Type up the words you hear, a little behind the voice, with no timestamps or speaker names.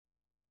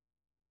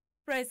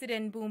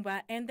President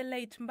Mbumba and the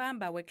late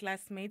Mbamba were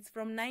classmates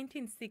from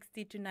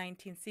 1960 to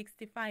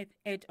 1965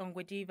 at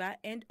Ongwediva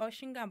and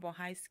Oshingambo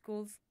high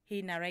schools.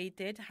 He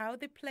narrated how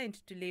they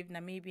planned to leave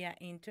Namibia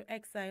into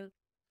exile.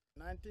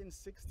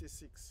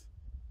 1966,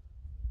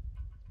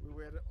 we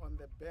were on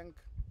the bank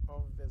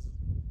of the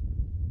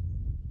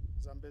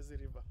Zambezi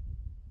River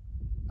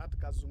at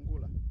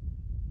Kazungula.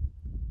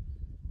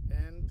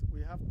 And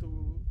we have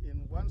to,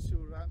 once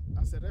you run,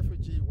 as a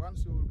refugee,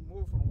 once you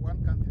move from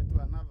one country to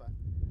another,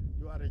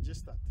 you are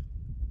registered.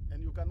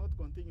 And you cannot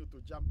continue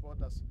to jump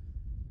borders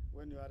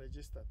when you are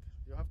registered.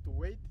 You have to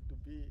wait to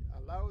be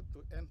allowed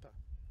to enter.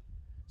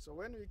 So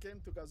when we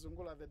came to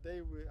Kazungula, the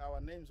day our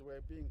names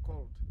were being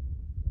called,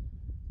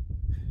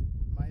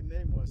 my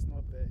name was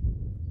not there.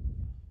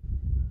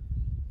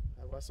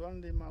 I was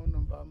only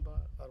Mauno Mbamba,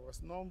 there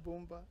was no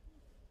Mbumba.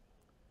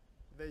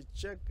 They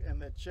check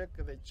and they check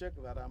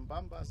that I'm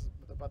Mbambas,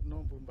 but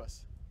no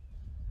Mbumbas.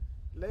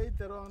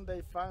 Later on,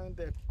 they found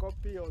a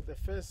copy of the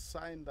first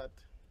sign that,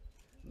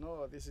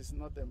 no, this is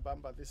not a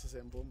Mbamba, this is a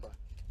Mbumba.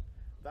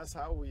 That's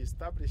how we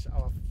established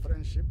our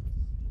friendship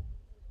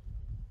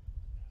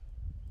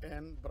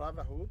and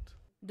brotherhood.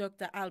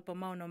 Dr. Alpo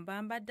Mauno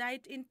Mbamba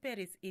died in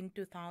Paris in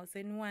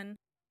 2001.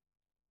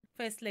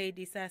 First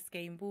Lady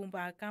Saskia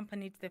Mbumba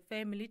accompanied the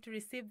family to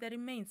receive the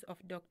remains of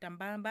Dr.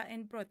 Mbamba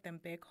and brought them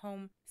back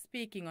home.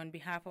 Speaking on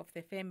behalf of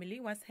the family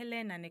was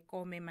Helena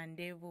Nekome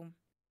Mandevu.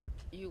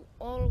 You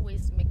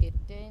always make a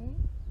turn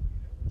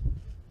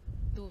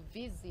to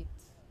visit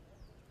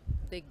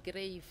the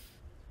grave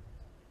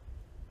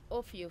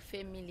of your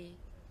family,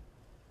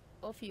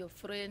 of your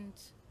friend,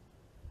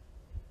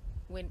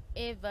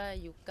 whenever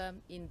you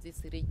come in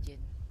this region.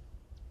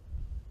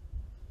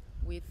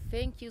 We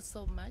thank you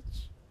so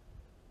much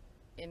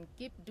and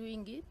keep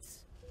doing it.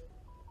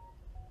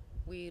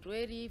 We're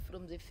ready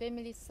from the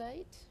family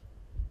side.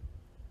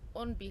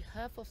 On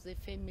behalf of the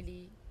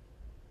family,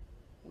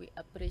 we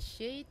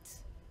appreciate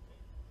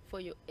for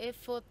your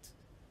effort,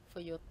 for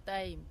your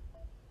time.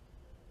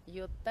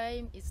 Your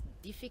time is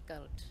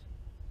difficult,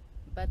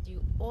 but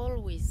you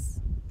always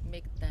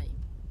make time.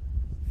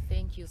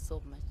 Thank you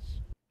so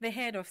much. The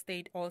head of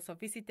state also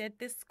visited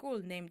the school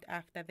named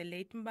after the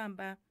late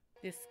Mbamba.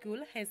 The school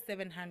has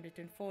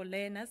 704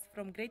 learners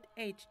from grade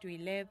 8 to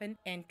 11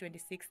 and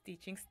 26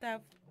 teaching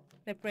staff.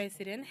 The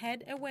president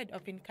had a word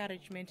of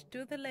encouragement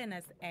to the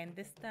learners and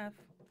the staff.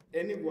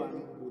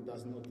 Anyone who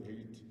does not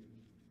read,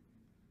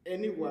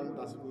 anyone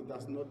who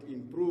does not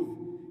improve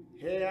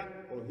her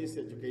or his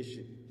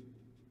education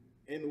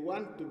and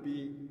want to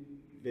be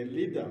the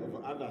leader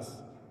of others,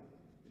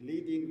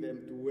 leading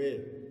them to where?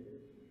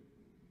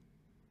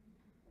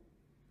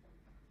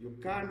 You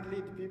can't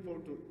lead people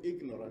to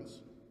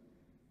ignorance.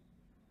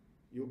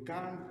 You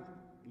can't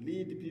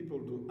lead people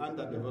to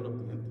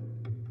underdevelopment.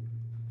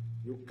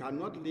 You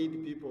cannot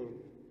lead people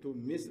to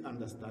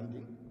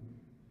misunderstanding.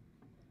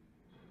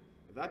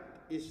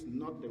 That is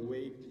not the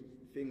way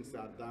things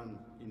are done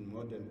in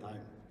modern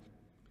time.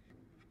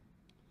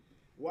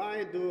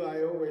 Why do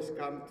I always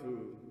come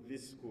to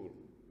this school?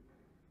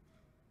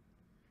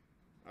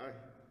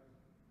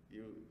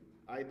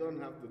 I don't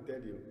have to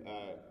tell you.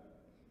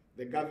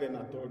 The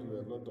governor told you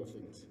a lot of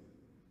things.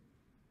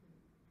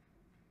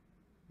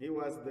 He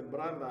was the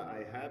brother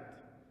I had.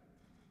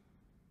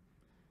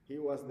 He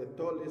was the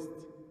tallest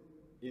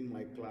in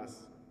my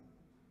class.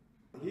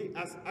 He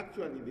is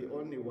actually the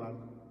only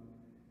one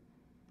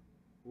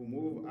who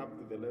moved up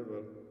to the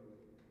level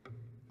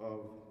of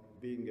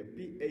being a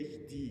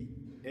PhD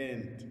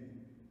and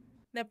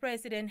the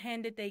president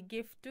handed a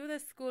gift to the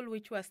school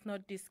which was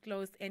not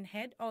disclosed and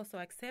had also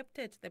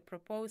accepted the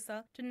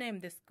proposal to name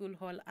the school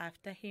hall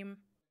after him.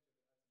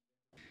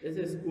 As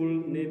a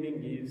school,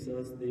 naming gives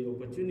us the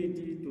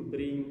opportunity to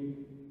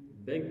bring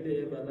back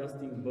the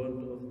everlasting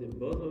bond of the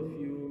both of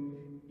you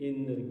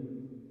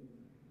in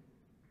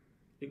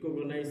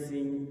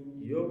recognizing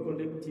your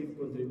collective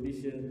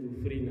contribution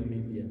to free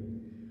Namibia,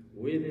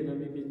 where the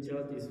Namibian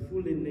child is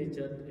fully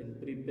nurtured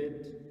and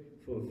prepared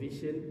for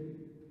vision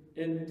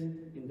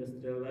and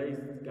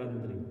industrialized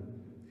country.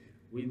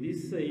 With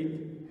this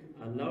said,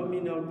 allow me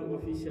now to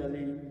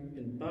officially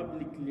and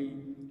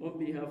publicly, on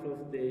behalf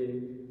of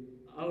the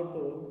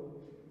Alpo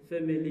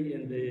family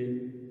and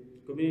the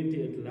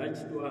community at large,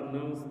 to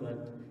announce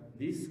that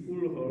this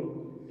school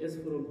hall, as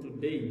from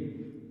today,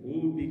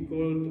 will be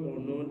called or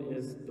known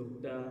as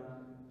Dr.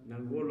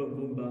 Nangolo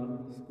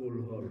Mbumba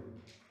School Hall.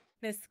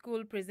 The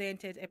school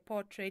presented a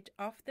portrait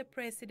of the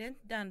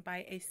president done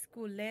by a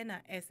school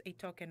learner as a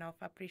token of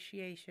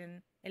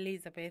appreciation.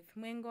 Elizabeth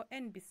Mwengo,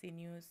 NBC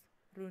News,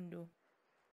 Rundu.